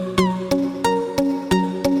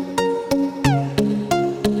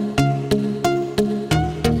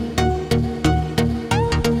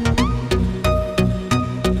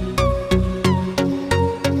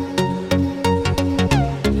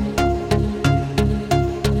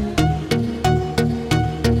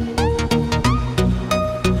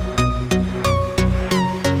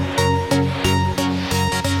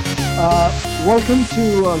welcome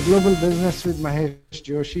to Global Business with Mahesh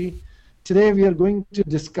Joshi. Today we are going to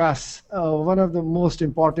discuss one of the most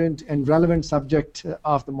important and relevant subject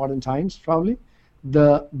of the modern times, probably,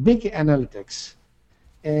 the big analytics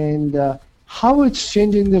and how it's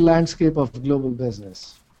changing the landscape of global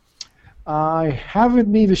business. I have with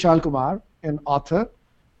me Vishal Kumar, an author,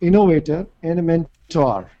 innovator, and a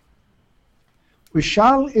mentor.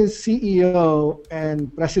 Vishal is CEO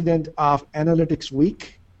and president of Analytics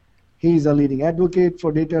Week. He's a leading advocate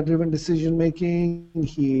for data-driven decision-making.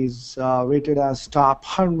 He's rated as top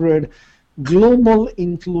 100 global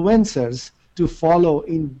influencers to follow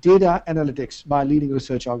in data analytics by leading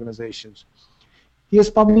research organizations. He has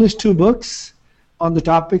published 2 books on the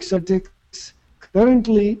topics of analytics.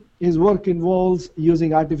 Currently, his work involves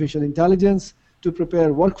using artificial intelligence to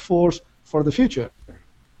prepare workforce for the future.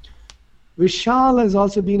 Vishal has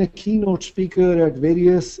also been a keynote speaker at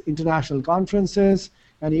various international conferences,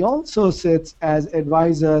 and he also sits as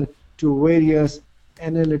advisor to various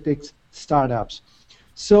analytics startups.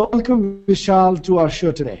 So welcome, Vishal, to our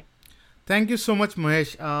show today. Thank you so much,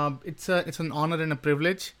 Mahesh. It's an honor and a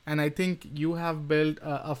privilege, and I think you have built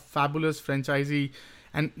a fabulous franchisee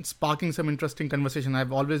and sparking some interesting conversation.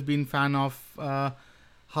 I've always been a fan of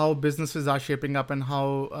how businesses are shaping up and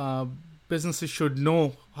how businesses should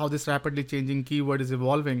know how this rapidly changing keyword is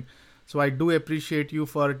evolving. So I do appreciate you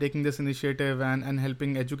for taking this initiative and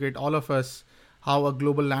helping educate all of us how a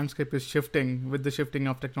global landscape is shifting with the shifting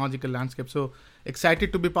of technological landscape. So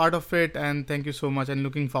excited to be part of it, and thank you so much, and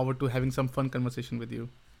looking forward to having some fun conversation with you.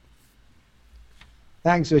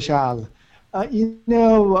 Thanks, Vishal.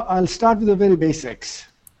 I'll start with the very basics.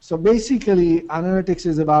 So basically, analytics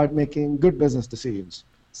is about making good business decisions.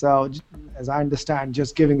 So as I understand,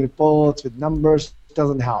 just giving reports with numbers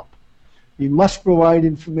doesn't help. We must provide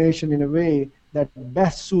information in a way that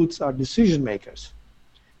best suits our decision makers.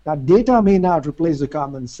 Now, data may not replace the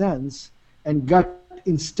common sense and gut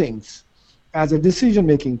instincts as a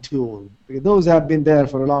decision-making tool, because those have been there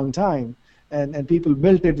for a long time, and people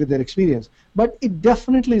built it with their experience. But it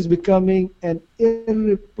definitely is becoming an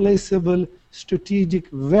irreplaceable strategic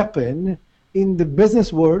weapon in the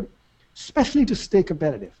business world, especially to stay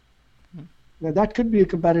competitive. Now, that could be a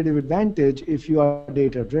competitive advantage if you are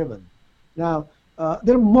data-driven. Now,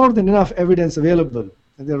 there are more than enough evidence available,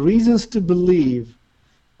 and there are reasons to believe,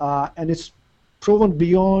 and it's proven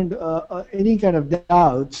beyond any kind of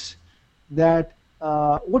doubts, that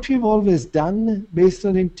what we've always done based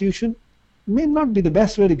on intuition may not be the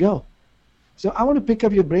best way to go. So I want to pick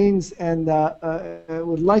up your brains, and I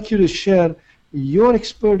would like you to share your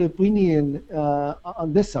expert opinion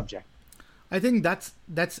on this subject. I think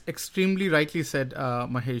that's extremely rightly said,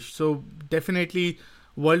 Mahesh. So definitely,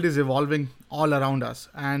 world is evolving all around us,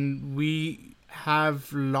 and we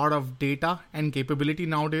have a lot of data and capability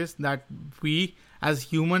nowadays that we as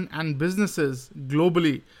human and businesses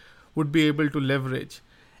globally would be able to leverage.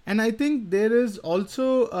 And I think there is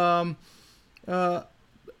also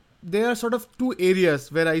there are sort of 2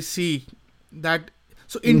 areas where I see that.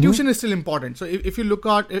 So intuition is still important. So if you look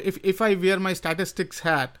at, if I wear my statistics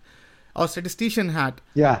hat or statistician hat,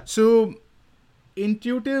 so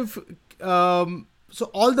intuitive, so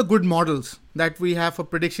all the good models that we have for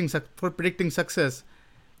predicting success,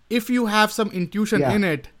 if you have some intuition in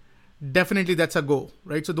it, definitely that's a go,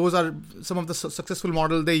 right? So those are some of the successful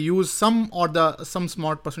models. They use some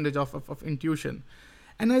smart percentage of intuition,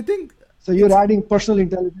 and I think. So you're adding personal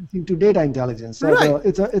intelligence into data intelligence. So right.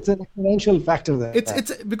 It's an exponential factor there.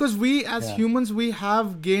 It's because we as humans, we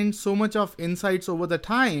have gained so much of insights over the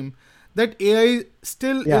time that AI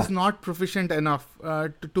still is not proficient enough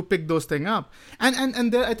to pick those things up.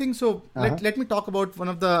 And there, I think so. Let me talk about one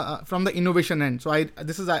of the from the innovation end. So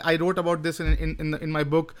I wrote about this in my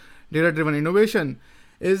book, Data Driven Innovation.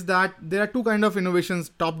 Is that there are 2 kind of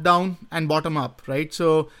innovations, top down and bottom up, right?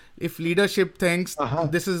 So if leadership thinks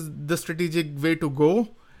this is the strategic way to go,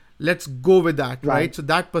 let's go with that, right? So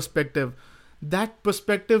that perspective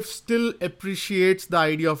still appreciates the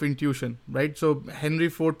idea of intuition, right? So Henry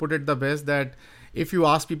Ford put it the best, that if you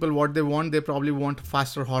ask people what they want, they probably want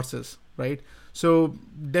faster horses, right? So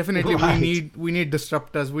definitely we need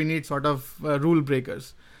disruptors, we need sort of rule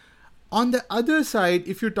breakers. On the other side,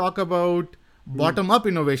 if you talk about bottom-up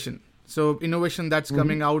innovation, so innovation that's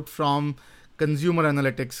coming out from consumer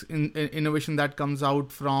analytics, innovation that comes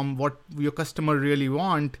out from what your customer really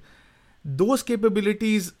want, those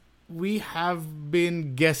capabilities we have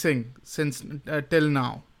been guessing since till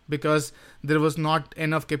now, because there was not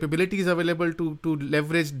enough capabilities available to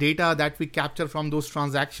leverage data that we capture from those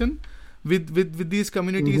transactions with these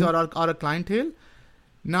communities or our clientele.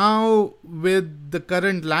 Now, with the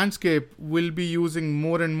current landscape, we'll be using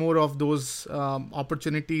more and more of those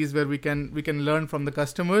opportunities where we can learn from the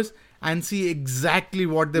customers and see exactly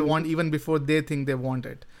what they want even before they think they want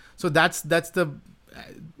it. So that's the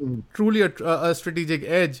truly a strategic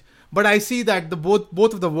edge. But I see that the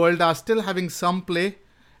both of the world are still having some play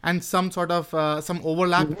and some sort of some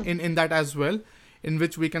overlap in that as well, in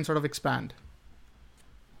which we can sort of expand.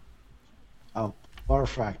 Oh,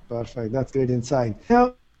 perfect. That's great insight.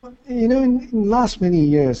 Now, in last many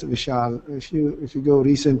years, Vishal, if you go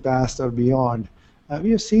recent past or beyond,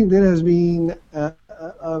 we have seen there has been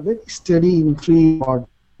a very steady increase in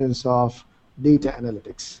importance of data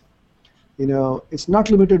analytics. It's not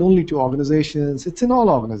limited only to organizations. It's in all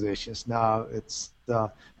organizations now. It's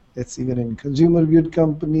even in consumer good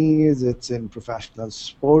companies. It's in professional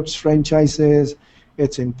sports franchises.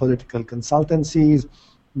 It's in political consultancies,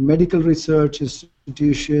 medical research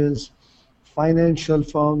institutions, financial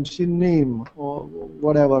firms, you name, or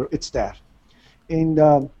whatever, it's there. And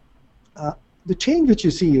the change which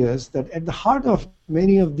you see is that at the heart of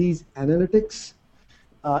many of these analytics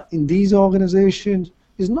in these organizations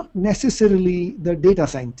is not necessarily the data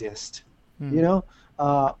scientist,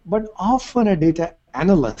 but often a data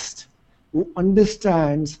analyst who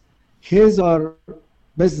understands his or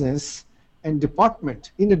business and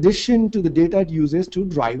department in addition to the data it uses to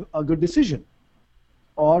drive a good decision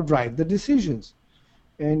or drive the decisions.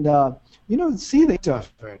 And see the data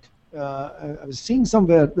of it. I was seeing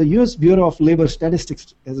somewhere the US Bureau of Labor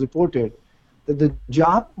Statistics has reported that the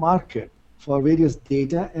job market for various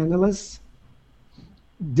data analysts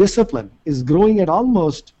discipline is growing at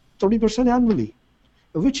almost 30% annually,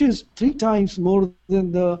 which is 3 times more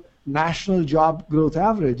than the national job growth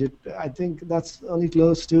average. I think that's only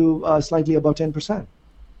close to slightly above 10%.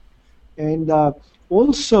 And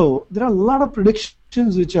also, there are a lot of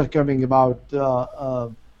predictions which are coming about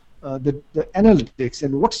the analytics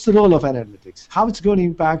and what's the role of analytics, how it's going to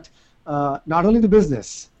impact not only the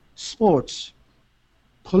business, sports,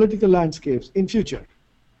 political landscapes in future.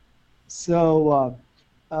 So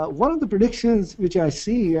one of the predictions which I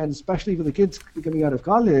see, and especially for the kids coming out of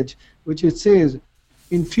college, which it says,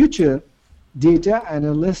 in future, data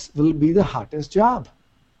analysts will be the hottest job.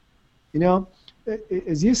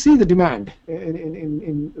 As you see the demand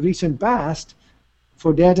in recent past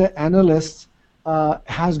for data analysts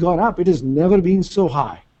has gone up. It has never been so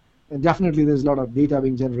high. And definitely there's a lot of data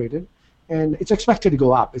being generated. And it's expected to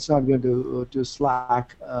go up. It's not going to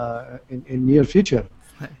slack in near future.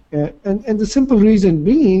 And the simple reason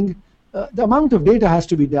being, the amount of data has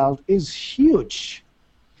to be dealt is huge.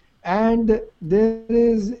 And there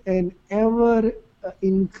is an ever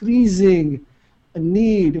increasing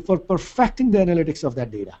need for perfecting the analytics of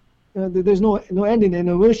that data. There's no end in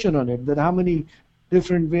innovation on it, that how many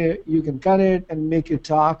different ways you can cut it and make it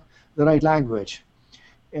talk the right language.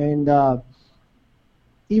 And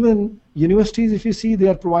even universities, if you see, they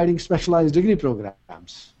are providing specialized degree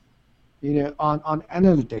programs, on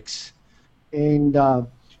analytics. And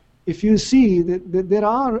if you see that there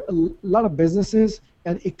are a lot of businesses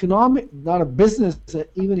and even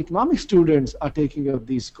economic students are taking up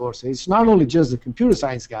these courses. It's not only just the computer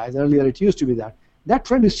science guys. Earlier it used to be that. That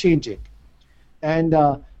trend is changing. And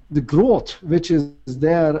the growth which is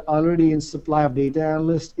there already in supply of data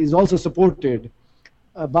analysts is also supported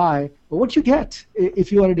by what you get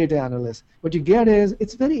if you are a data analyst. What you get is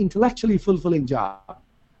it's a very intellectually fulfilling job,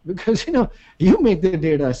 because you make the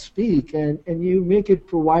data speak and you make it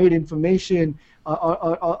provide information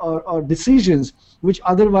or decisions which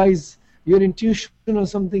otherwise your intuition or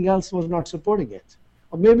something else was not supporting it.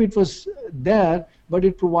 Or maybe it was there, but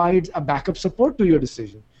it provides a backup support to your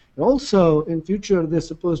decision. And also, in future, they're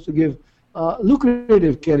supposed to give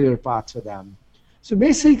lucrative career paths for them. So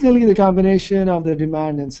basically, the combination of the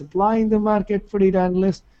demand and supply in the market for data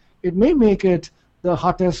analysts, it may make it the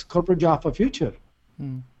hottest corporate job for future.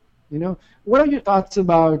 What are your thoughts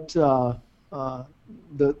about the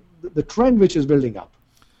trend which is building up?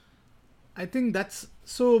 I think that's,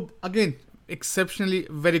 so again, exceptionally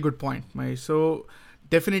very good point, Mahesh. So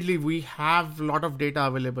definitely we have a lot of data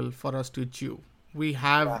available for us to chew. We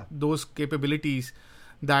have those capabilities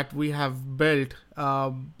that we have built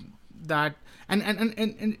that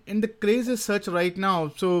and the craze is such right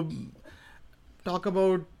now. So talk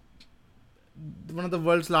about one of the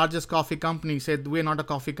world's largest coffee companies said, we're not a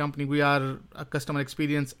coffee company, we are a customer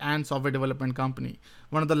experience and software development company.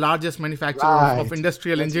 One of the largest manufacturers of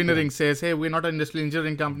industrial engineering says, hey, we're not an industrial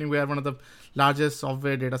engineering company, we are one of the largest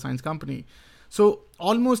software data science company. So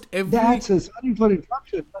almost every... Sorry for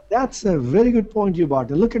interruption, but that's a very good point you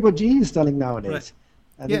brought. And look at what GE is telling nowadays. Right.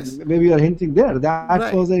 I think maybe you're hinting there.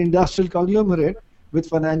 That was an industrial conglomerate with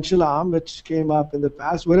financial arm, which came up in the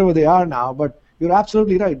past, wherever they are now. But you're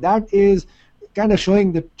absolutely right. That is kind of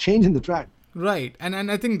showing the change in the trend. Right,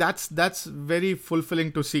 and I think that's very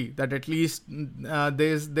fulfilling to see that at least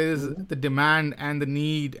there's the demand and the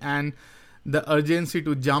need and the urgency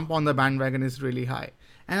to jump on the bandwagon is really high.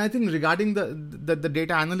 And I think regarding the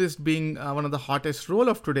data analyst being one of the hottest role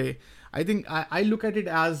of today, I think I look at it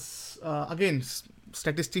as again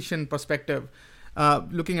statistician perspective,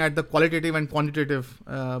 looking at the qualitative and quantitative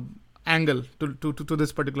angle to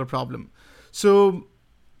this particular problem. So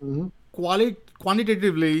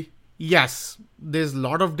quantitatively, yes, there's a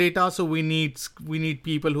lot of data, so we need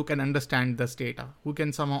people who can understand this data, who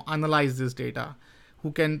can somehow analyze this data,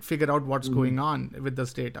 who can figure out what's going on with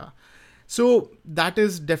this data. So that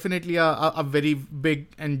is definitely a very big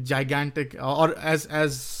and gigantic, or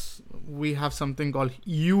as we have something called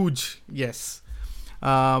huge, yes,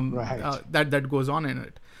 that goes on in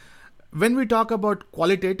it. When we talk about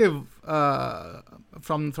qualitative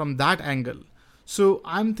from that angle, so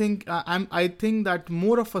I think that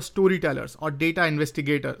more of a storytellers or data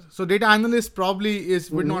investigators. So data analysts probably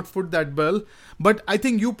would not foot that bill, but I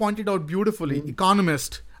think you pointed out beautifully.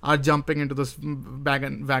 Economists are jumping into this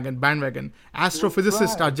bandwagon.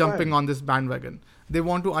 Astrophysicists are jumping on this bandwagon. They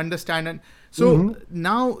want to understand, and so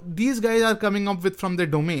now these guys are coming up with from their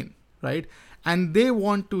domain, right? And they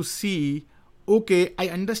want to see, okay, I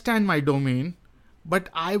understand my domain, but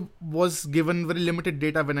I was given very limited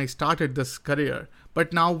data when I started this career.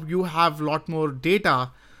 But now you have a lot more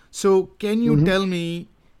data. So can you tell me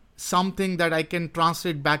something that I can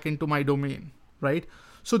translate back into my domain, right?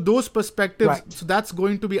 So those perspectives, so that's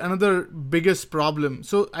going to be another biggest problem.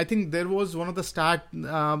 So I think there was one of the stat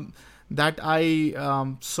that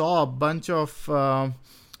I saw a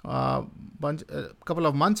couple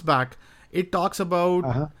of months back. It talks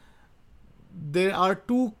about there are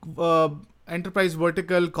two enterprise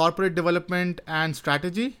vertical: corporate development and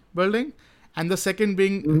strategy building, and the second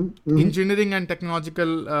being engineering and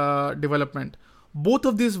technological development. Both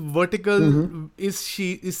of these verticals is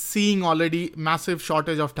seeing already massive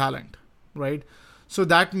shortage of talent, right? So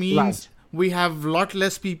that means we have a lot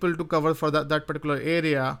less people to cover for that particular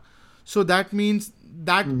area. So that means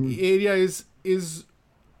that area is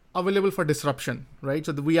available for disruption, right?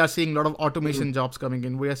 So we are seeing a lot of automation jobs coming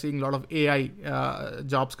in. We are seeing a lot of AI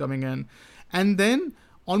jobs coming in. And then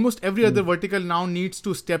almost every other vertical now needs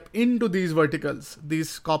to step into these verticals,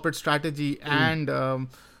 these corporate strategy and on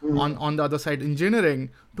the other side engineering,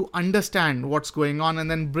 to understand what's going on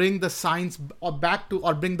and then bring the science or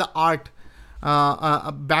bring the art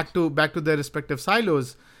back to their respective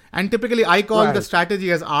silos. And typically I call the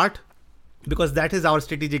strategy as art, because that is our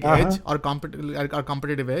strategic edge or our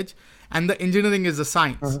competitive edge, and the engineering is the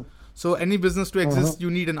science. So any business to exist, you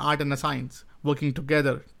need an art and a science working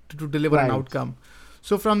together to deliver an outcome.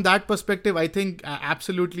 So from that perspective, I think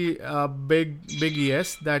absolutely big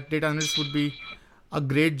yes, that data analysts would be a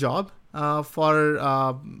great job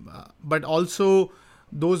but also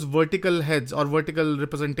those vertical heads or vertical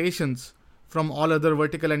representations from all other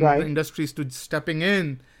vertical and industries to stepping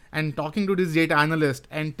in and talking to these data analysts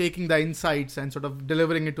and taking the insights and sort of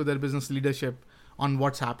delivering it to their business leadership on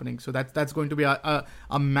what's happening. So that's going to be a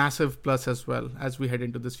massive plus as well as we head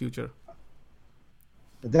into this future.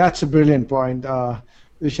 That's a brilliant point.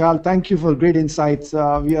 Vishal, thank you for great insights.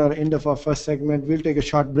 We are end of our first segment. We'll take a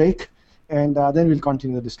short break and then we'll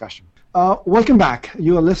continue the discussion. Welcome back.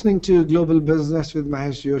 You are listening to Global Business with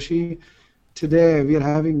Mahesh Joshi. Today we are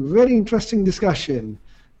having very interesting discussion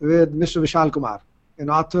with Mr. Vishal Kumar, an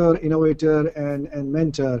author, innovator, and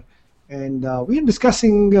mentor. And we are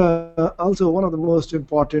discussing also one of the most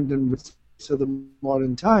important in the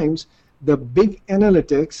modern times, the big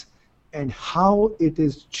analytics and how it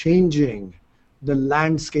is changing the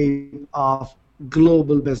landscape of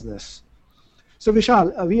global business. So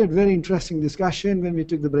Vishal, we had a very interesting discussion when we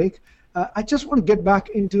took the break. I just want to get back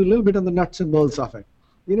into a little bit on the nuts and bolts of it.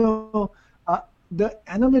 You know, the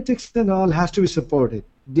analytics and all has to be supported.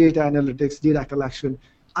 Data analytics, data collection.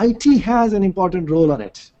 IT has an important role on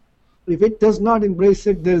it. If it does not embrace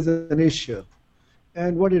it, there's an issue.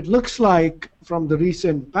 And what it looks like from the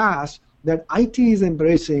recent past, that IT is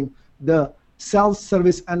embracing the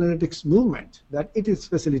self-service analytics movement, that it is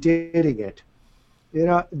facilitating it. You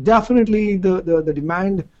know, definitely the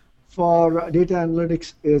demand for data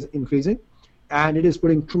analytics is increasing, and it is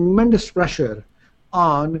putting tremendous pressure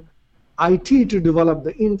on IT to develop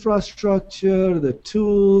the infrastructure, the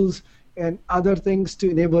tools, and other things to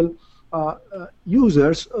enable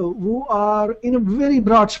users who are in a very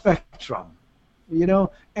broad spectrum, you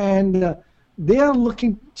know, and they are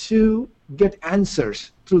looking to get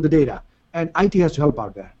answers through the data, and IT has to help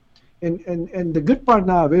out there. And the good part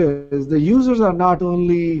now is the users are not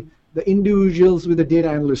only the individuals with the data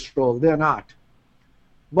analyst role. They are not,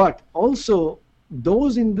 but also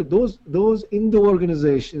those in the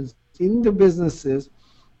organizations, in the businesses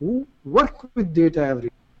who work with data every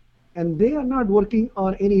day. And they are not working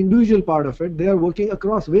on any individual part of it. They are working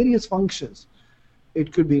across various functions.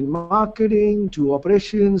 It could be in marketing, to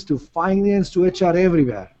operations, to finance, to HR,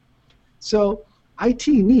 everywhere. So IT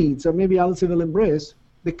needs, or maybe also will embrace,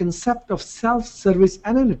 the concept of self-service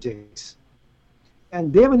analytics.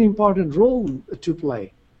 And they have an important role to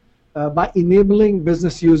play by enabling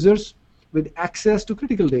business users with access to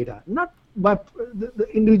critical data. Not by the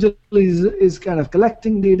individual is kind of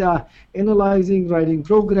collecting data, analyzing, writing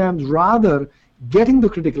programs, rather getting the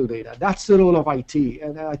critical data. That's the role of IT.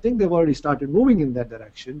 And I think they've already started moving in that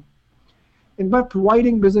direction. And by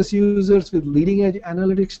providing business users with leading-edge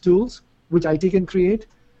analytics tools, which IT can create,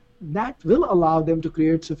 that will allow them to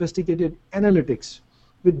create sophisticated analytics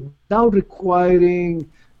without requiring,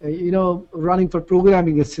 running for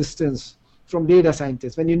programming assistance from data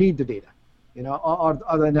scientists when you need the data, or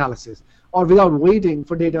other analysis, or without waiting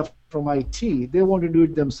for data from IT. They want to do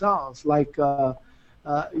it themselves. Like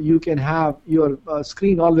you can have your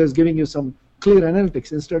screen always giving you some clear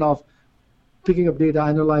analytics instead of picking up data,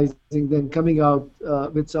 analyzing, then coming out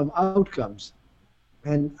with some outcomes.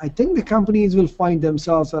 And I think the companies will find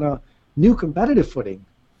themselves on a new competitive footing.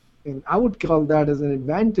 And I would call that as an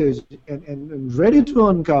advantage and ready to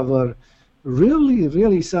uncover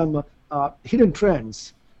really some hidden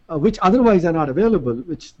trends which otherwise are not available,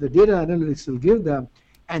 which the data analytics will give them.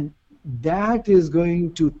 And that is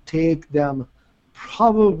going to take them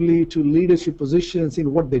probably to leadership positions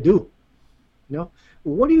in what they do.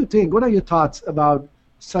 What do you think? What are your thoughts about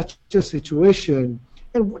such a situation?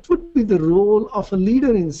 And what would be the role of a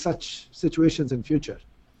leader in such situations in future?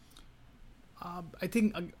 I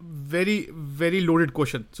think a very, very loaded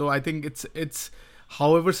question. So I think it's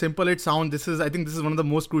however simple it sounds, I think this is one of the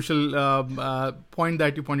most crucial point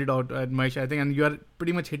that you pointed out, Mahesh. I think, and you are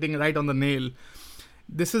pretty much hitting right on the nail.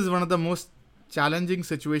 This is one of the most challenging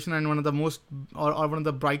situation and one of the most or one of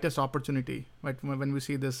the brightest opportunity, right? When we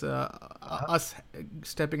see this us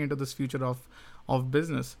stepping into this future of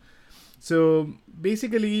business. So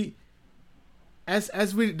basically,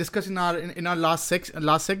 as we discussed in our last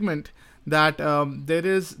segment, that there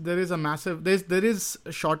is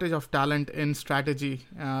a shortage of talent in strategy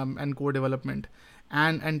and core development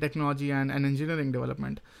and technology and engineering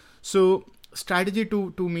development. So strategy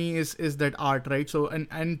to me is that art, right? So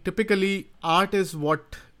and typically art is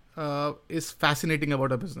what is fascinating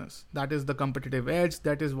about a business. That is the competitive edge.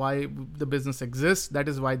 That is why the business exists. That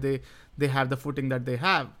is why they have the footing that they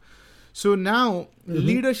have. So now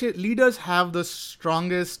leaders have the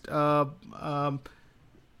strongest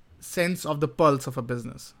sense of the pulse of a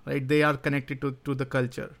business, right? They are connected to the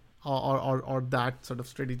culture or that sort of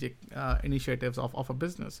strategic initiatives of a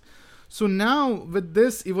business. So now with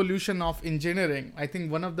this evolution of engineering, I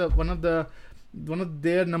think one of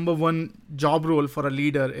their number one job role for a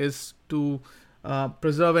leader is to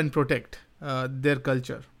preserve and protect their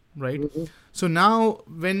culture, right? Mm-hmm. So now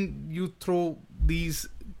when you throw these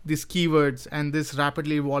keywords and this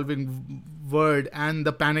rapidly evolving word and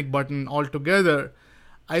the panic button all together,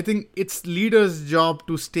 I think it's leaders' job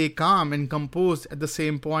to stay calm and composed at the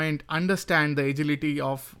same point, understand the agility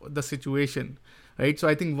of the situation, right? So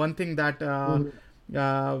I think one thing that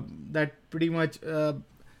that pretty much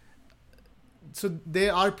so they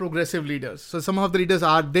are progressive leaders. So some of the leaders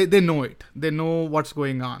are they know it, they know what's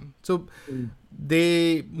going on. So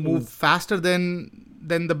they move faster than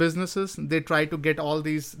the businesses. They try to get all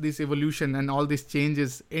these evolution and all these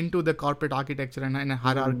changes into the corporate architecture and a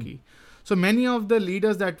hierarchy. So many of the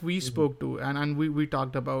leaders that we spoke to and we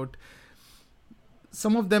talked about,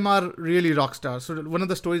 some of them are really rock stars. So one of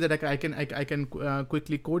the stories that I can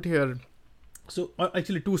quickly quote here. So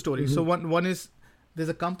actually two stories. So one is there's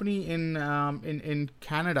a company in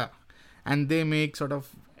Canada, and they make sort of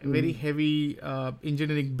very heavy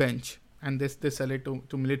engineering bench, and they sell it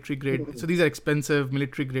to military grade. So these are expensive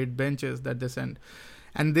military grade benches that they send,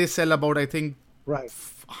 and they sell about, I think,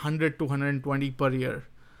 100 to 120 per year.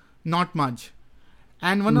 Not much.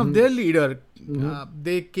 And one of their leader,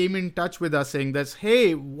 they came in touch with us saying that,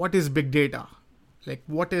 hey, what is big data? Like,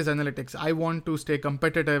 what is analytics? I want to stay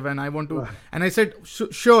competitive and I want to. And I said,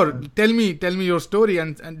 sure, tell me your story.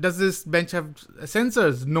 And does this bench have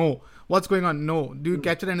sensors? No. What's going on? No. Do you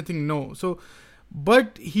capture anything? No. So,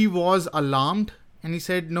 but he was alarmed and he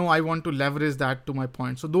said, no, I want to leverage that to my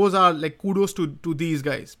point. So those are like kudos to these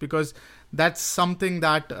guys, because that's something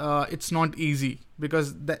that it's not easy,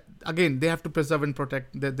 because again, they have to preserve and protect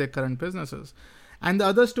their current businesses. And the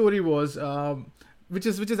other story was, which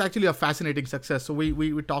is actually a fascinating success. So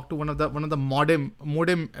we talked to one of the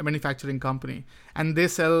modem manufacturing company, and they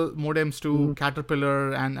sell modems to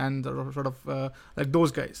Caterpillar and sort of like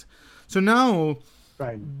those guys. So now,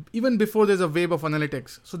 even before there's a wave of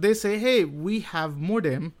analytics, so they say, hey, we have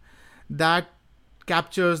modem that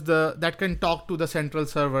captures that can talk to the central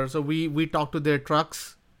server. So we talk to their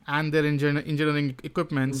trucks and their engineering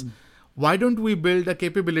equipments. Why don't we build a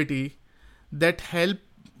capability that help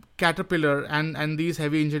Caterpillar and these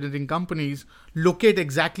heavy engineering companies locate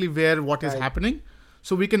exactly where what is happening,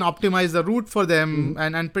 so we can optimize the route for them,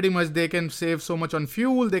 and pretty much they can save so much on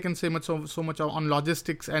fuel, they can save so much on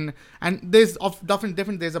logistics, and there's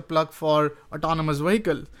definitely there's a plug for autonomous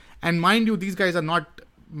vehicles. And mind you, these guys are not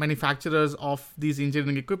manufacturers of these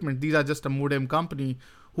engineering equipment. These are just a modem company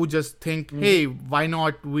who just think, hey, why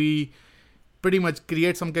not we pretty much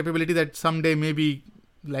create some capability that someday maybe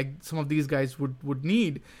like some of these guys would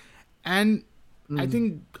need. And I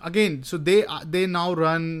think again, so they now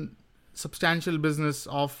run substantial business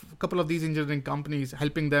of a couple of these engineering companies,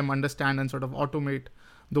 helping them understand and sort of automate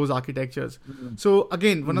those architectures. So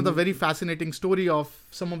again, one of the very fascinating story of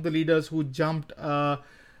some of the leaders who jumped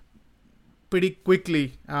pretty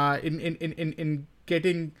quickly in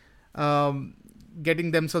getting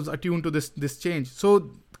themselves attuned to this change.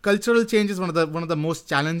 So cultural change is one of the most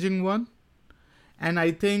challenging one. And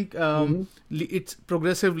I think it's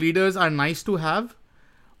progressive leaders are nice to have,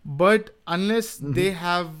 but unless they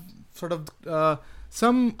have sort of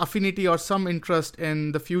some affinity or some interest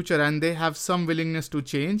in the future, and they have some willingness to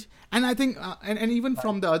change, and I think and even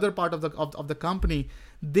from the other part of the company,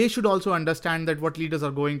 they should also understand that what leaders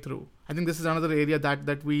are going through. I think this is another area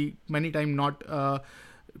that we many times not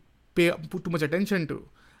put too much attention to.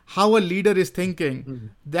 How a leader is thinking,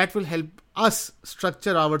 that will help us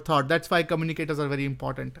structure our thought. That's why communicators are very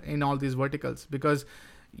important in all these verticals, because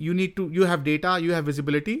you have data, you have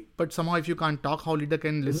visibility, but somehow if you can't talk, how leader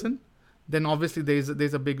can listen, then obviously there's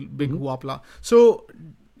a big whoopla. So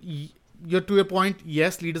to your point,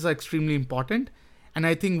 yes, leaders are extremely important, and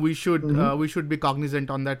I think we should be cognizant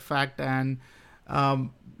on that fact, and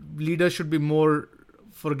leaders should be more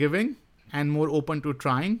forgiving and more open to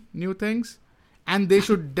trying new things. And they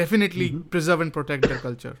should definitely preserve and protect their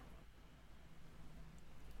culture.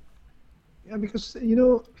 Yeah, because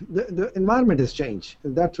the environment has changed.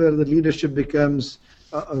 And that's where the leadership becomes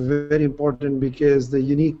very important, because the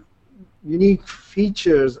unique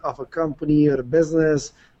features of a company or a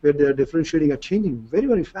business where they're differentiating are changing very,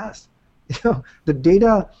 very fast. The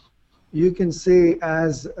data, you can say,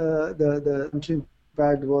 as the launching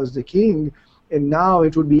pad was the king. And now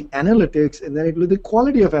it would be analytics, and then it will be the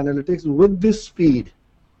quality of analytics with this speed.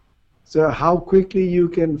 So how quickly you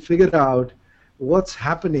can figure out what's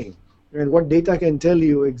happening and what data can tell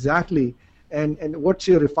you exactly, and what's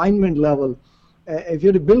your refinement level. If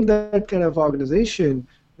you're to build that kind of organization,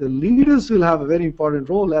 the leaders will have a very important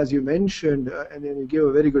role, as you mentioned, and then you gave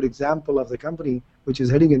a very good example of the company which is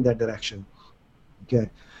heading in that direction. Okay.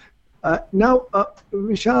 Now,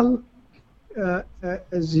 Vishal,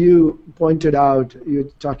 as you pointed out, you're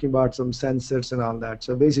talking about some sensors and all that.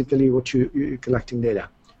 So basically, what you're collecting data.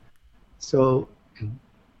 So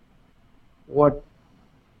what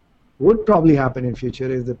would probably happen in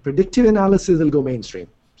future is the predictive analysis will go mainstream.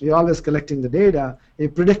 So you're always collecting the data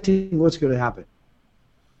and predicting what's going to happen.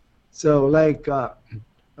 So like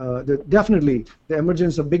definitely the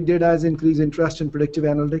emergence of big data has increased interest in predictive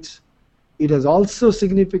analytics. It has also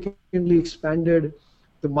significantly expanded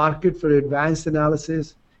the market for advanced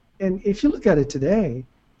analysis. And if you look at it today,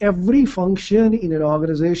 every function in an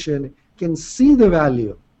organization can see the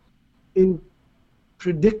value in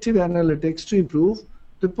predictive analytics to improve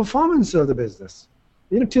the performance of the business.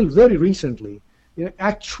 Till very recently,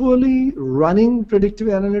 actually running predictive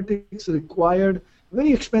analytics required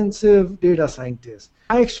very expensive data scientists.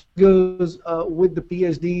 My experience goes with the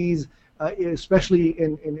PhDs, especially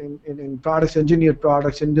in products, engineered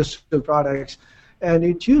products, industrial products. And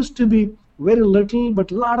it used to be very little,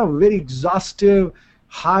 but a lot of very exhaustive,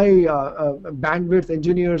 high bandwidth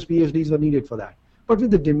engineers, PhDs were needed for that. But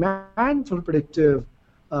with the demand for predictive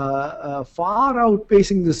far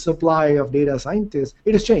outpacing the supply of data scientists,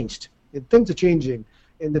 it has changed. Things are changing,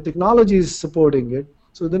 and the technology is supporting it.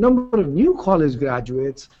 So the number of new college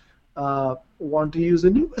graduates want to use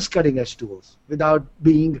the newest cutting-edge tools without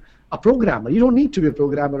being a programmer. You don't need to be a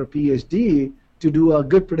programmer or PhD to do a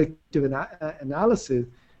good predictive analysis.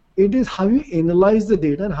 It is how you analyze the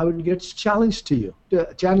data and how it gets channeled to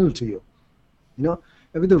you.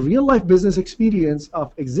 And with the real-life business experience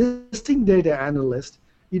of existing data analysts,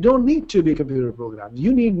 you don't need to be a computer programmer.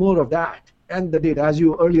 You need more of that and the data. As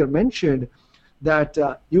you earlier mentioned, that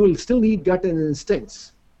you will still need gut and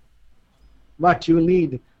instincts, but you will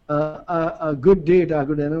need a good data,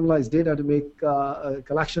 good analyzed data to make a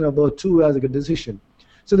collection of those two as a good decision.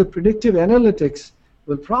 So the predictive analytics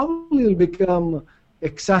will probably become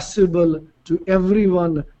accessible to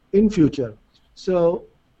everyone in future. So,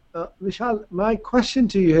 Vishal, my question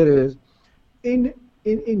to you here is, in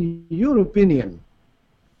your opinion,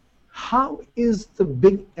 how is the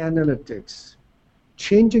big analytics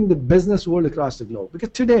changing the business world across the globe? Because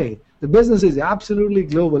today, the business is absolutely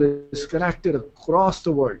global. It's connected across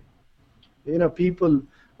the world. People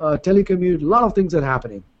telecommute, a lot of things are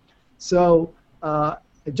happening. So I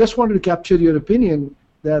just wanted to capture your opinion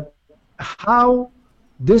that how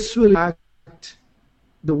this will impact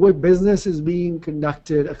the way business is being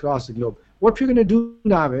conducted across the globe. What we're going to do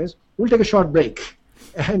now is we'll take a short break,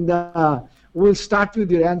 and we'll start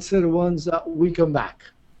with your answer once we come back.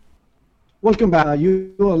 Welcome back.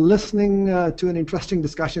 You are listening to an interesting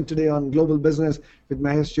discussion today on global business with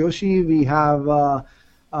Mahesh Joshi. We have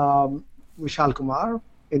Vishal Kumar,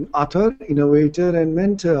 an author, innovator, and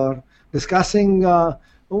mentor, discussing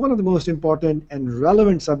one of the most important and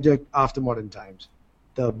relevant subjects after modern times,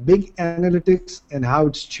 the big analytics and how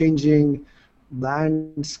it's changing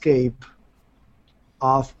landscape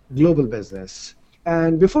of global business.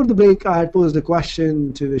 And before the break, I had posed a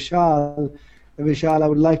question to Vishal. Vishal, I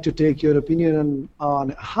would like to take your opinion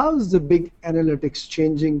on how is the big analytics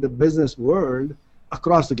changing the business world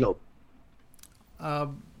across the globe?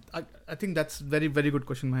 I think that's very, very good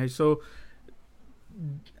question, Mahesh. So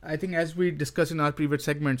I think as we discussed in our previous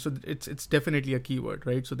segment, so it's definitely a keyword,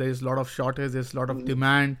 right? So there's a lot of shortage, there's a lot of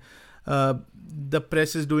demand. The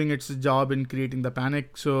press is doing its job in creating the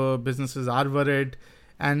panic, so businesses are worried.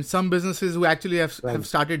 And some businesses who actually have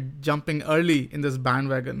started jumping early in this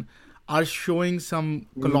bandwagon are showing some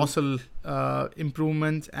colossal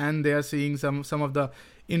improvements, and they are seeing some of the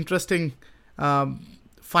interesting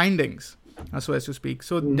findings, so as to speak.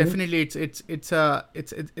 So definitely, it's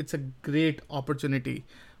a great opportunity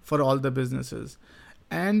for all the businesses.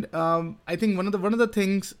 And I think one of the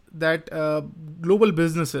things that global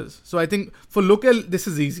businesses. So I think for local, this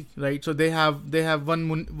is easy, right? So they have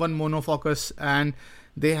one monofocus, and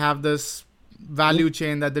they have this value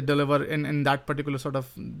chain that they deliver in that particular sort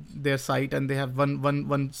of their site, and they have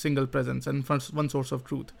one single presence and one source of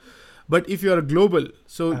truth. But if you are global,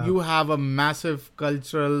 so you have a massive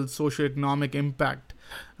cultural, socio-economic impact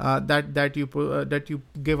that you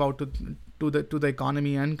give out to the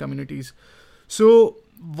economy and communities. So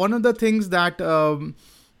one of the things that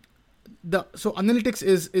so analytics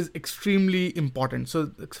is extremely important.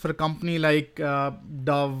 So for a company like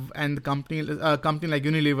Dove and a company like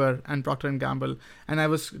Unilever and Procter and Gamble, and I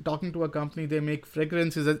was talking to a company, they make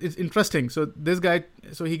fragrances. It's interesting. So this guy,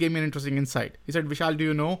 so he gave me an interesting insight. He said, Vishal, do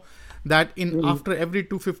you know that after every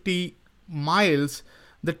 250 miles,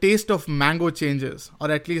 the taste of mango changes,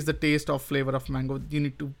 or at least the taste of flavor of mango you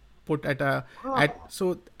need to put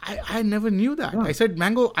so I never knew that. I said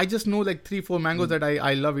mango, I just know like 3-4 mangoes that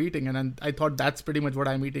I love eating, and I thought that's pretty much what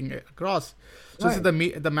I'm eating across. So this is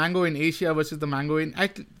the mango in Asia versus the mango in,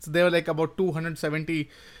 so there are like about 270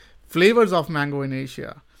 flavors of mango in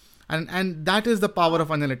Asia, and that is the power of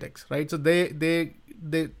analytics, right? So they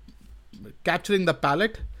capturing the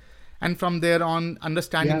palate, and from there on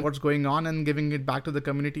understanding what's going on and giving it back to the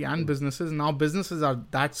community and businesses. Now businesses are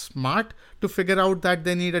that smart to figure out that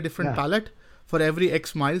they need a different palette for every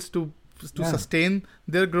X miles to sustain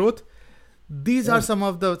their growth. These are some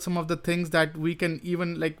of the things that we can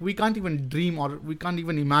even, like, we can't even dream, or we can't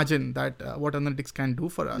even imagine that what analytics can do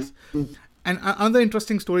for us. And another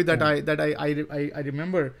interesting story that I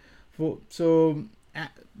remember. So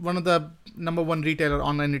one of the number one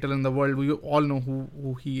online retailer in the world, we all know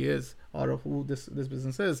who he is, or who this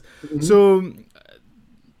business is. So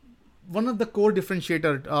one of the core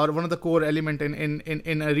differentiator, or one of the core element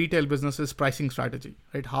in a retail business is pricing strategy,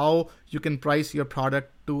 right? How you can price your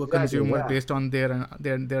product to a consumer based on their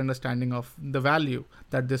understanding of the value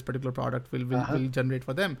that this particular product will generate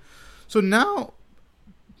for them. So now,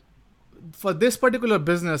 for this particular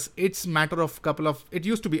business, it's matter of it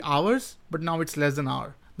used to be hours, but now it's less than an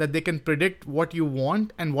hour, that they can predict what you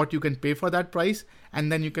want and what you can pay for that price,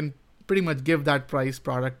 and then you can pretty much give that price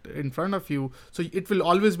product in front of you. So it will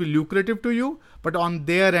always be lucrative to you, but on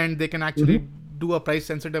their end, they can actually do a price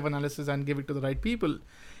sensitive analysis and give it to the right people.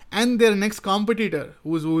 And their next competitor,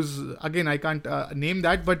 who's again, I can't name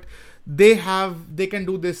that, but they can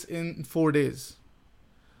do this in 4 days.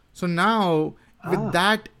 So now, with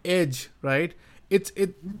that edge, right?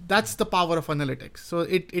 That's the power of analytics. So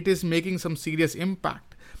it is making some serious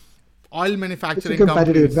impact. Oil manufacturing, it's a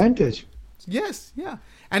competitive advantage. Yes, yeah.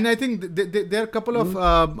 And I think there are a couple of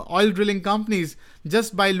oil drilling companies,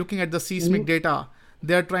 just by looking at the seismic data,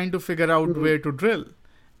 they're trying to figure out where to drill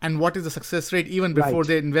and what is the success rate even before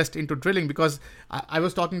they invest into drilling. Because I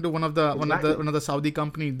was talking to one of the Saudi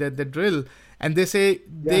company that they drill, and they say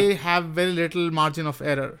they have very little margin of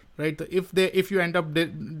error, right? If you end up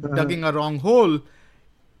digging a wrong hole,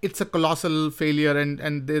 it's a colossal failure,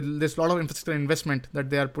 and there's a lot of infrastructure investment that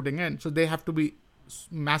they are putting in. So they have to be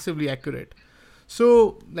massively accurate.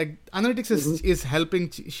 So like analytics is helping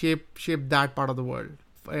shape that part of the world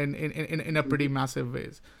in a pretty massive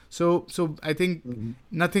ways. So I think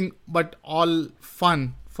nothing but all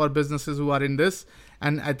fun for businesses who are in this,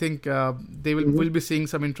 and I think they will be seeing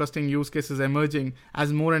some interesting use cases emerging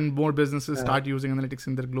as more and more businesses start using analytics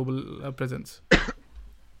in their global presence.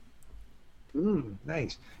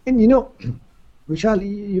 Nice. And Vishal,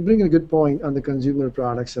 you bring a good point on the consumer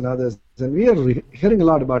products and others, and we are hearing a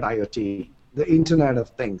lot about IoT, the Internet of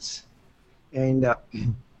Things. And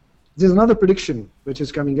there's another prediction which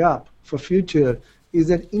is coming up for future, is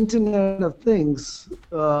that Internet of Things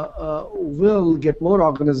will get more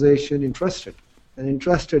organization interested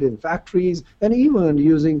in factories and even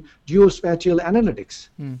using geospatial analytics.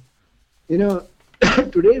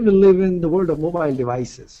 Today we live in the world of mobile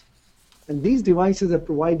devices. And these devices have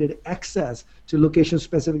provided access to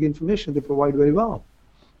location-specific information. They provide very well.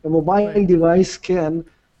 A mobile device can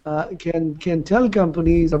tell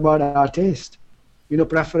companies about our taste,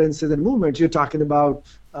 preferences and movements. You're talking about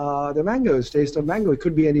the mangoes, taste of mango. It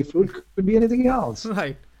could be any fruit, could be anything else.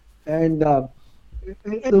 Right. And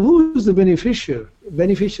who's the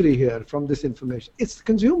beneficiary here from this information? It's the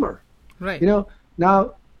consumer. Right.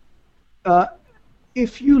 Now,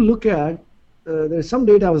 if you look at, there's some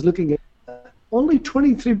data I was looking at. Only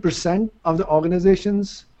 23% of the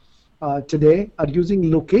organizations today are using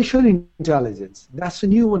location intelligence. That's a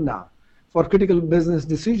new one now for critical business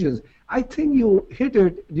decisions. I think you hit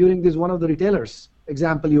it during this one of the retailers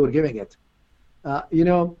example you were giving it.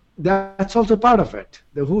 That's also part of it.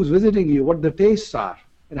 The who's visiting you, what the tastes are,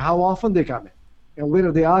 and how often they come in, and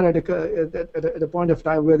where they are at a point of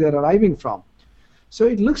time where they're arriving from. So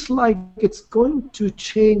it looks like it's going to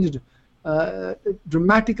change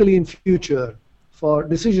dramatically in future for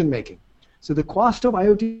decision making. So the cost of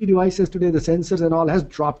IoT devices today, the sensors and all, has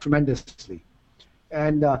dropped tremendously,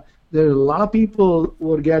 and there are a lot of people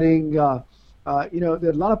who are getting,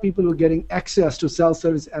 access to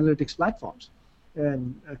self-service analytics platforms.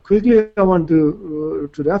 And quickly, I want to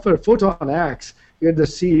refer PhotonX. We had the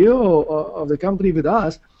CEO of the company with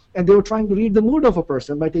us, and they were trying to read the mood of a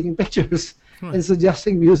person by taking pictures and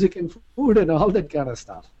suggesting music and food and all that kind of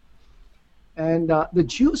stuff. And the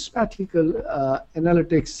geospatial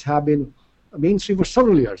analytics have been mainstream for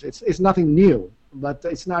several years. It's nothing new, but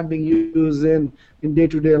it's not being used in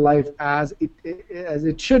day-to-day life as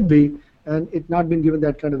it should be, and it's not been given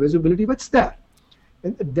that kind of visibility, but it's there.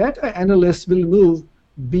 And data analysts will move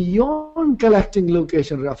beyond collecting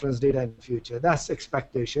location reference data in the future. That's the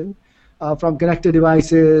expectation from connected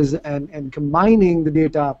devices and combining the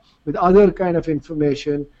data with other kind of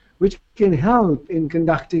information which can help in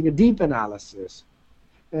conducting a deep analysis.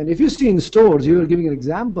 And if you see in stores, you were giving an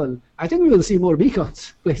example, I think we will see more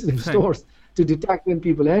beacons placed in stores to detect when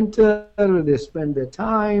people enter, when they spend their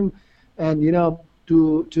time, and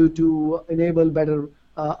to enable better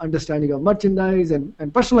understanding of merchandise and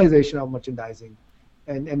personalization of merchandising.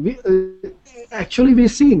 And we we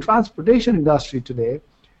see in transportation industry today,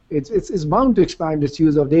 it's bound to expand its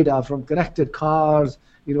use of data from connected cars,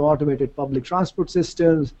 automated public transport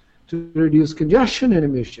systems, to reduce congestion and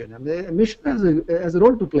emission. And the emission has a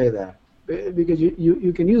role to play there, because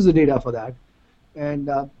you can use the data for that. And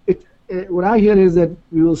what I hear is that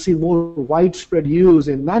we will see more widespread use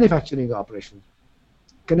in manufacturing operations,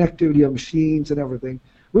 connectivity of machines and everything,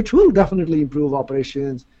 which will definitely improve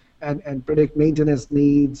operations and predict maintenance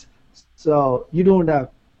needs. So you don't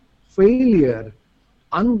have failure,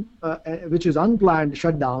 which is unplanned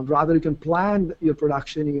shutdown. Rather, you can plan your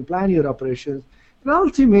production, you can plan your operations, and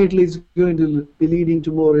ultimately it's going to be leading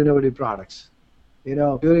to more innovative products.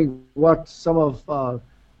 During what some of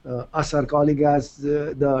us are calling as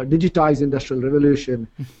the digitized industrial revolution,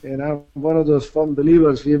 and I'm one of those firm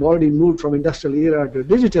believers. We've already moved from industrial era to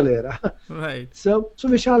digital era. Right. So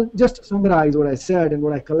Vishal, just to summarize what I said and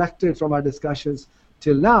what I collected from our discussions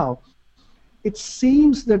till now, it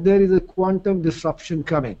seems that there is a quantum disruption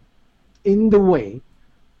coming in the way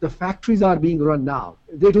the factories are being run now.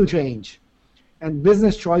 They will change. And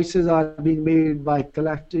business choices are being made by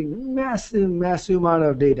collecting massive amount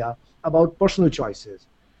of data about personal choices.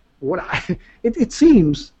 It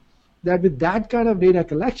seems that with that kind of data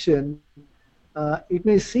collection, it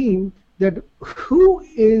may seem that who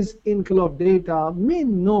is in control of data may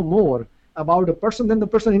know more about a person than the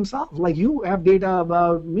person himself. Like you have data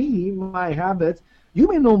about me, my habits. You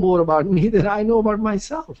may know more about me than I know about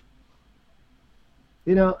myself.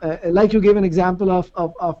 Like you gave an example of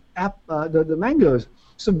the mangoes.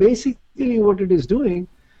 So basically what it is doing,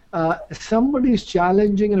 somebody is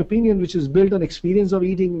challenging an opinion which is built on experience of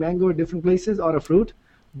eating mango at different places or a fruit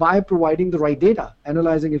by providing the right data,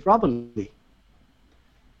 analyzing it properly.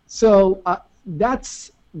 So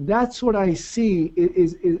that's what I see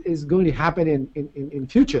is going to happen in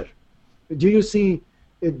future. Do you see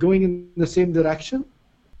it going in the same direction?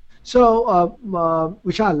 So,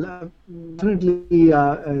 Vishal, definitely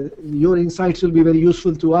your insights will be very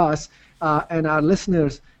useful to us and our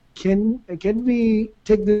listeners. Can we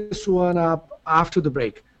take this one up after the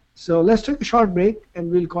break? So let's take a short break,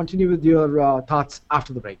 and we'll continue with your thoughts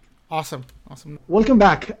after the break. Awesome. Welcome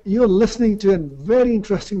back. You're listening to a very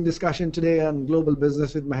interesting discussion today on global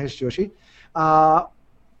business with Mahesh Joshi.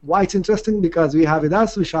 Why it's interesting? Because we have with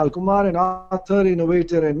us Vishal Kumar, an author,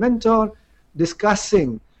 innovator, and mentor,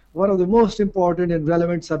 discussing one of the most important and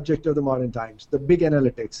relevant subject of the modern times, the big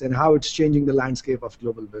analytics and how it's changing the landscape of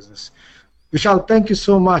global business. Vishal, thank you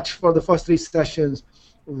so much for the first 3 sessions.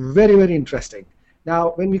 Very, very interesting.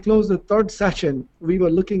 Now, when we close the 3rd session, we were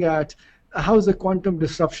looking at how is the quantum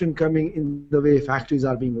disruption coming in the way factories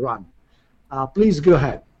are being run. Please go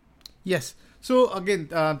ahead. Yes. So again,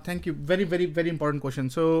 thank you. Very, very, very important question.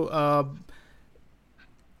 So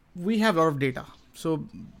we have a lot of data. So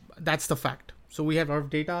that's the fact. So we have a lot of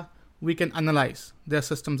data. We can analyze. There are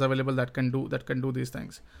systems available that can do these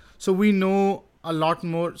things. So we know a lot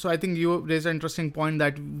more. So I think you raised an interesting point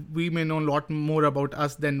that we may know a lot more about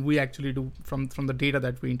us than we actually do from the data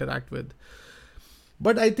that we interact with.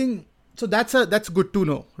 But I think so that's good to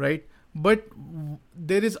know, right? But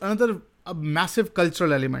there is a massive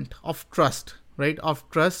cultural element of trust, right? Of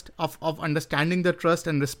trust, of understanding the trust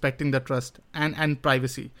and respecting the trust and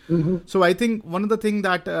privacy. Mm-hmm. So I think one of the things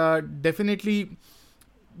that definitely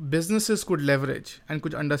businesses could leverage and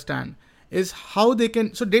could understand is how they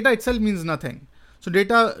can. So data itself means nothing. So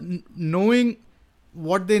data, knowing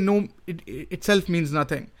what they know itself means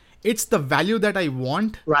nothing. It's the value that I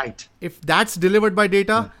want. Right. If that's delivered by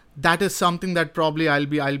data, that is something that probably I'll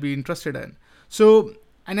be interested in. So,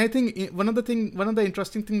 and I think one of the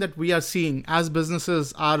interesting thing that we are seeing as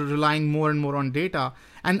businesses are relying more and more on data,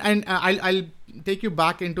 and I'll take you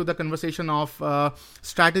back into the conversation of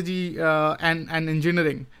strategy and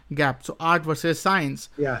engineering gap. So art versus science.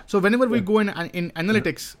 Yeah. So whenever we go in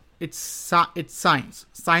analytics, it's science.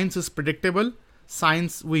 Science is predictable.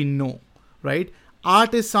 Science we know, right?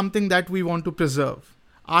 Art is something that we want to preserve.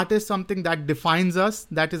 Art is something that defines us.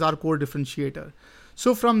 That is our core differentiator.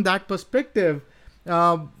 So from that perspective,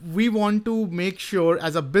 we want to make sure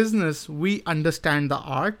as a business we understand the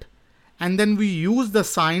art, and then we use the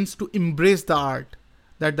science to embrace the art.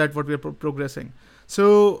 That what we are progressing.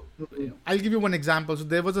 So I'll give you one example. So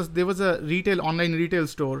there was a online retail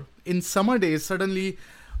store. In summer days, suddenly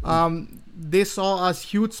they saw a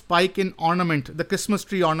huge spike in the Christmas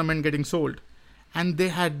tree ornament getting sold, and they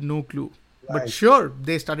had no clue. Right. But sure,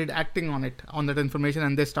 they started acting on that information,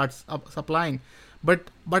 and they start supplying.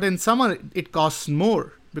 But in summer, it costs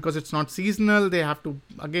more because it's not seasonal. They have to,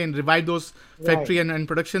 again, revive those factory and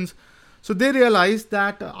productions. So they realized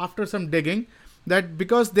that after some digging, that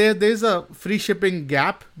because there's a free shipping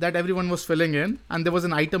gap that everyone was filling in, and there was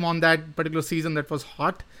an item on that particular season that was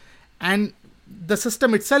hot, and the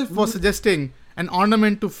system itself was suggesting an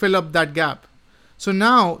ornament to fill up that gap. So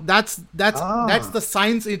now that's the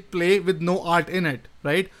science at play with no art in it,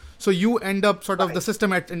 right? So you end up the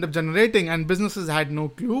system end up generating, and businesses had no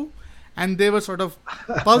clue, and they were sort of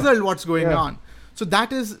puzzled what's going on. So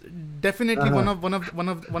that is definitely one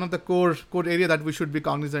of the core area that we should be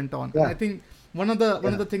cognizant on. Yeah. And I think one of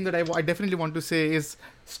the things that I definitely want to say is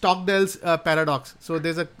Stockdale's paradox. So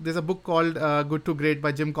there's a book called Good to Great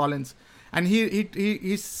by Jim Collins, and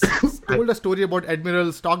he's told a story about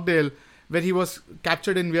Admiral Stockdale, where he was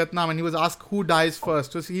captured in Vietnam, and he was asked who dies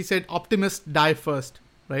first. So he said optimists die first,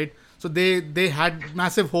 right? So they had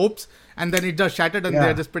massive hopes, and then it just shattered, and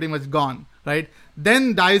they're just pretty much gone, right?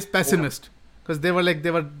 Then dies pessimist, because they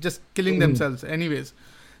were just killing themselves anyways.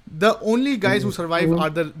 The only guys who survive are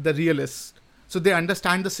the realists. So they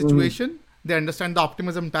understand the situation, they understand the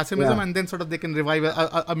optimism, pessimism, and then sort of they can revive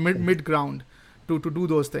a mid ground to do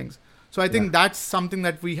those things. So I think that's something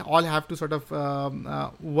that we all have to sort of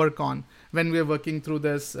work on when we are working through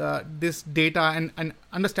this data and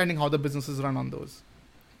understanding how the businesses run on those.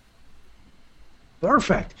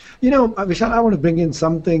 Perfect. Vishal, I want to bring in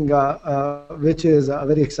something which is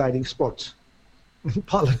very exciting: sports. in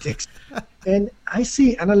politics. And I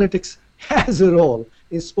see analytics has a role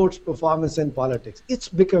in sports performance and politics. It's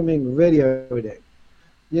becoming very evident,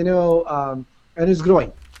 and it's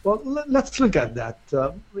growing. Well, let's look at that.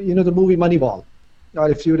 The movie Moneyball, or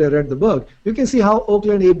if you'd have read the book, you can see how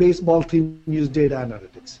Oakland A baseball team used data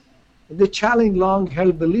analytics. They challenge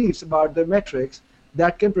long-held beliefs about the metrics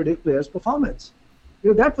that can predict players' performance.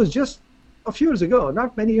 That was just a few years ago,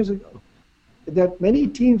 not many years ago. That many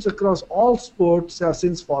teams across all sports have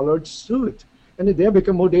since followed suit, and they have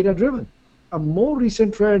become more data-driven. A more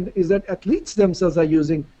recent trend is that athletes themselves are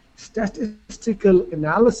using statistical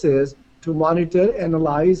analysis to monitor,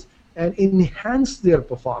 analyze, and enhance their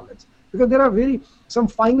performance. Because there are some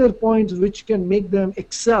finer points which can make them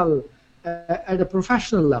excel at a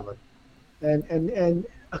professional level. And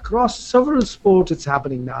across several sports, it's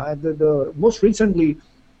happening now. And the most recently,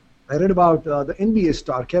 I read about the NBA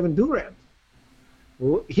star Kevin Durant.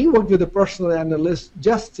 He worked with the personal analyst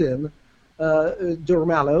Justin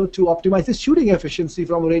Giormalo to optimize his shooting efficiency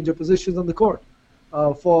from a range of positions on the court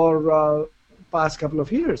for past couple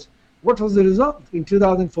of years. What was the result? In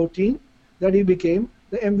 2014, that he became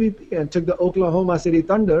the MVP and took the Oklahoma City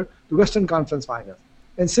Thunder to Western Conference Finals.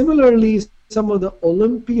 And similarly, some of the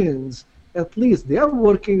Olympians, athletes, they are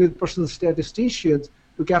working with personal statisticians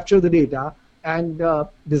to capture the data and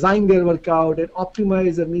design their workout and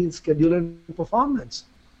optimize their mean schedule and performance.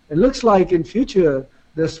 It looks like in future,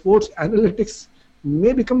 the sports analytics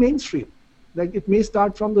may become mainstream. Like it may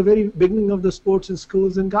start from the very beginning of the sports in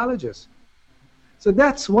schools and colleges. So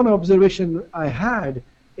that's one observation I had,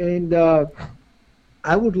 and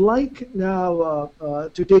I would like now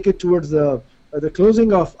to take it towards the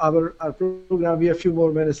closing of our program. We have a few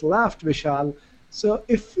more minutes left, Vishal. So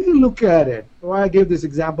if we look at it, I gave this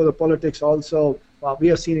example of politics also. We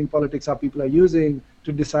have seen in politics how people are using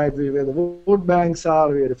to decide where the vote banks are,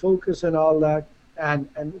 where to focus and all that, and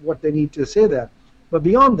what they need to say there. But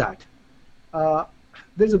beyond that,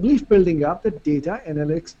 there's a belief building up that data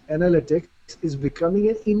analytics is becoming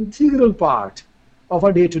an integral part of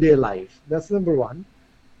our day-to-day life. That's number one.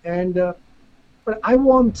 And but I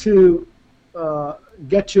want to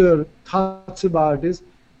get your thoughts about is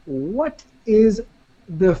what is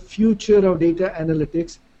the future of data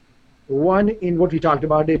analytics? One, in what we talked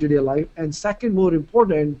about day-to-day life, and second, more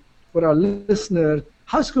important for our listener,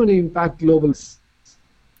 how it's going to impact global.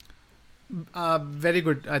 Very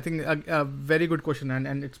good. I think a very good question,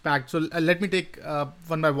 and it's packed. So let me take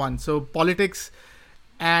one by one. So politics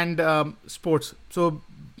and sports. So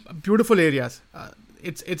beautiful areas.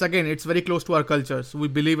 It's again, it's very close to our culture. So we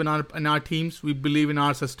believe in our teams. We believe in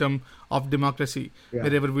our system of democracy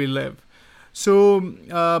wherever we live. So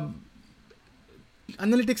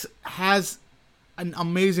analytics has an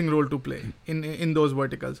amazing role to play in those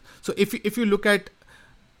verticals. So if you look at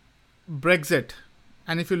Brexit,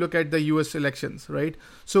 and if you look at the US elections, right?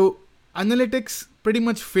 So analytics pretty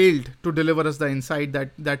much failed to deliver us the insight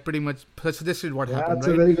that pretty much suggested what happened. That's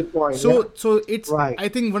right? a very good point. So it's right. I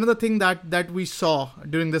think one of the things that we saw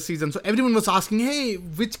during the season. So everyone was asking, hey,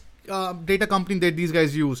 which data company that these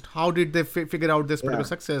guys used? How did they figure out this particular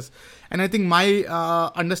success? And I think my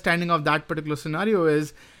understanding of that particular scenario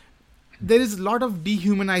is there is a lot of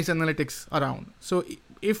dehumanized analytics around. So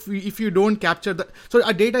if you don't capture so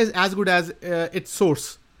our data is as good as its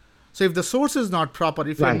source. So if the source is not proper,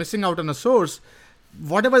 if you're missing out on a source,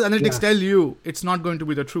 whatever analytics tell you, it's not going to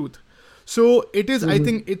be the truth. So it is. I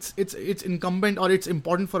think it's incumbent, or it's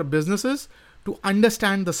important for businesses to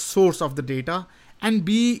understand the source of the data and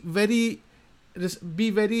be very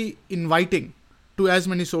inviting to as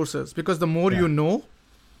many sources, because the more you know,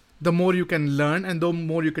 the more you can learn and the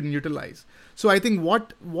more you can utilize. So I think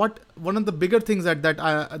what one of the bigger things that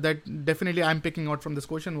definitely I'm picking out from this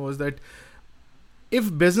question was that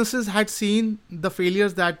if businesses had seen the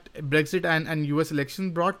failures that Brexit and US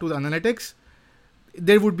election brought to the analytics,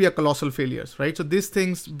 there would be a colossal failures, right? So these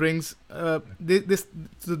things brings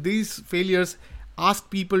these failures ask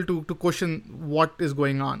people to question what is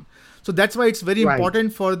going on. So that's why it's very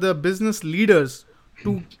important for the business leaders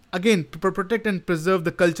to, again, protect and preserve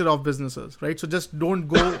the culture of businesses, right? So just don't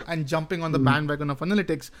go and jumping on the bandwagon of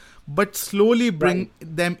analytics, but slowly bring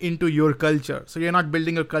them into your culture. So you're not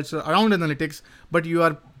building a culture around analytics, but you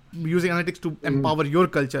are using analytics to empower your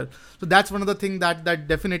culture. So that's one of the things that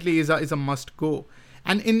definitely is a must go.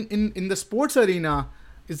 And in the sports arena,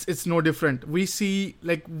 it's no different. We see,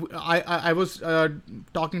 like, I was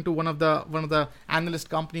talking to one of the analyst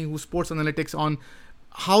company who sports analytics on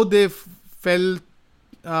how they failed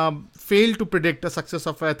to predict the success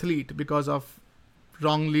of an athlete because of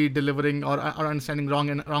wrongly delivering or understanding wrong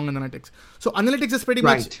analytics. So analytics is pretty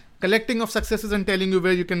much collecting of successes and telling you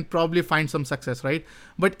where you can probably find some success, right?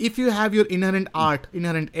 But if you have your inherent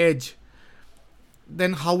edge,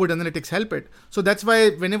 then how would analytics help it? So that's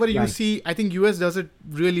why whenever you see, I think US does it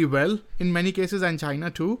really well in many cases, and China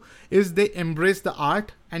too, is they embrace the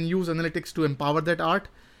art and use analytics to empower that art.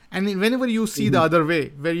 And whenever you see the other way,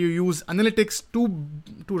 where you use analytics to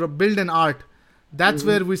build an art, that's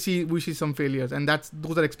where we see some failures, and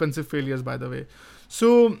those are expensive failures, by the way.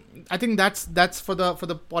 So I think that's for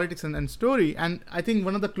the politics and story. And I think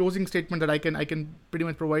one of the closing statement that I can pretty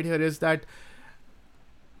much provide here is that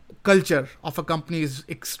culture of a company is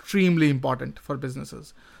extremely important for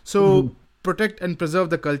businesses. So protect and preserve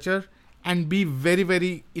the culture and be very,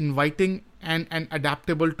 very inviting and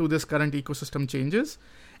adaptable to this current ecosystem changes.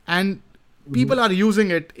 And people are using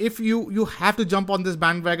it. If you have to jump on this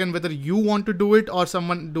bandwagon, whether you want to do it or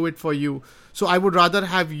someone do it for you. So I would rather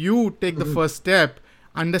have you take the first step,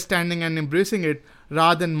 understanding and embracing it,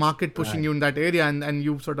 rather than market pushing you in that area, and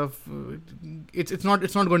you sort of it's not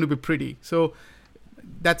going to be pretty. So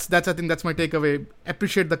that's I think that's my takeaway.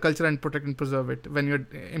 Appreciate the culture and protect and preserve it when you're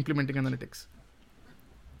implementing analytics.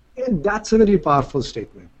 And that's a very powerful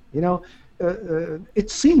statement. It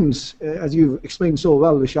seems, as you explained so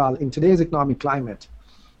well, Vishal, in today's economic climate,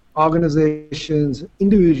 organizations,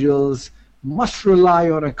 individuals must rely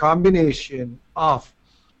on a combination of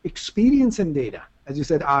experience and data. As you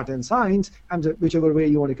said, art and science, and whichever way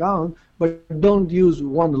you want to count, but don't use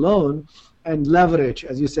one alone, and leverage,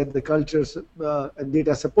 as you said, the cultures and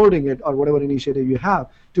data supporting it, or whatever initiative you have,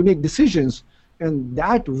 to make decisions, and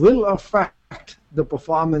that will affect the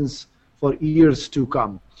performance for years to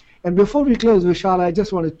come. And before we close, Vishal, I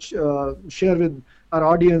just want to share with our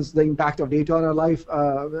audience the impact of data on our life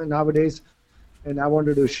nowadays, and I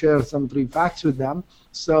wanted to share some 3 facts with them.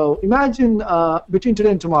 So imagine between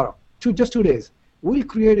today and tomorrow, just 2 days, we'll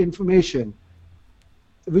create information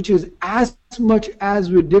which is as much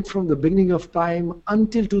as we did from the beginning of time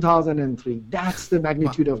until 2003. That's the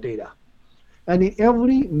magnitude of data. And in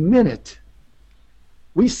every minute,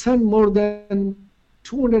 we send more than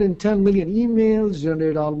 210 million emails,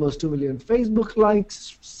 generate almost 2 million Facebook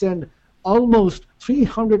likes, send almost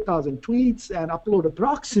 300,000 tweets, and upload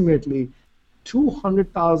approximately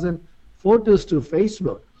 200,000 photos to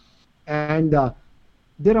Facebook. And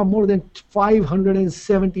there are more than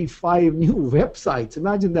 575 new websites.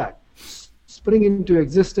 Imagine that, spring into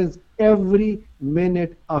existence every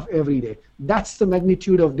minute of every day. That's the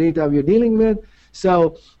magnitude of data we are dealing with.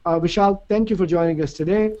 So, Vishal, thank you for joining us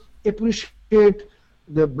today. Appreciate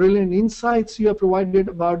the brilliant insights you have provided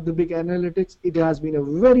about the big analytics. It has been a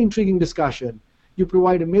very intriguing discussion. You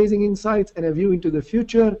provide amazing insights and a view into the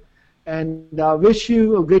future. And I wish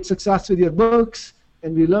you a great success with your books.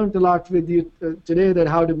 And we learned a lot with you today that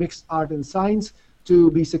how to mix art and science to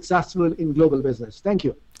be successful in global business. Thank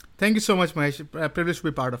you. Thank you so much, Mahesh. Privileged to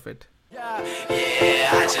be part of it.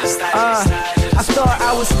 I thought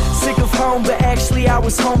I was sick of home, but actually I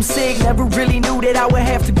was homesick. Never really knew that I would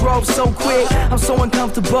have to grow up so quick. I'm so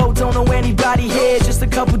uncomfortable, don't know anybody here. Just a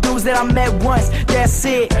couple dudes that I met once, that's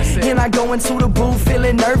it. And I go into the booth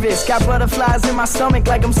feeling nervous. Got butterflies in my stomach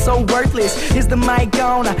like I'm so worthless. Is the mic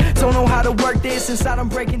on? I don't know how to work this. Inside I'm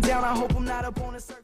breaking down, I hope I'm not up on a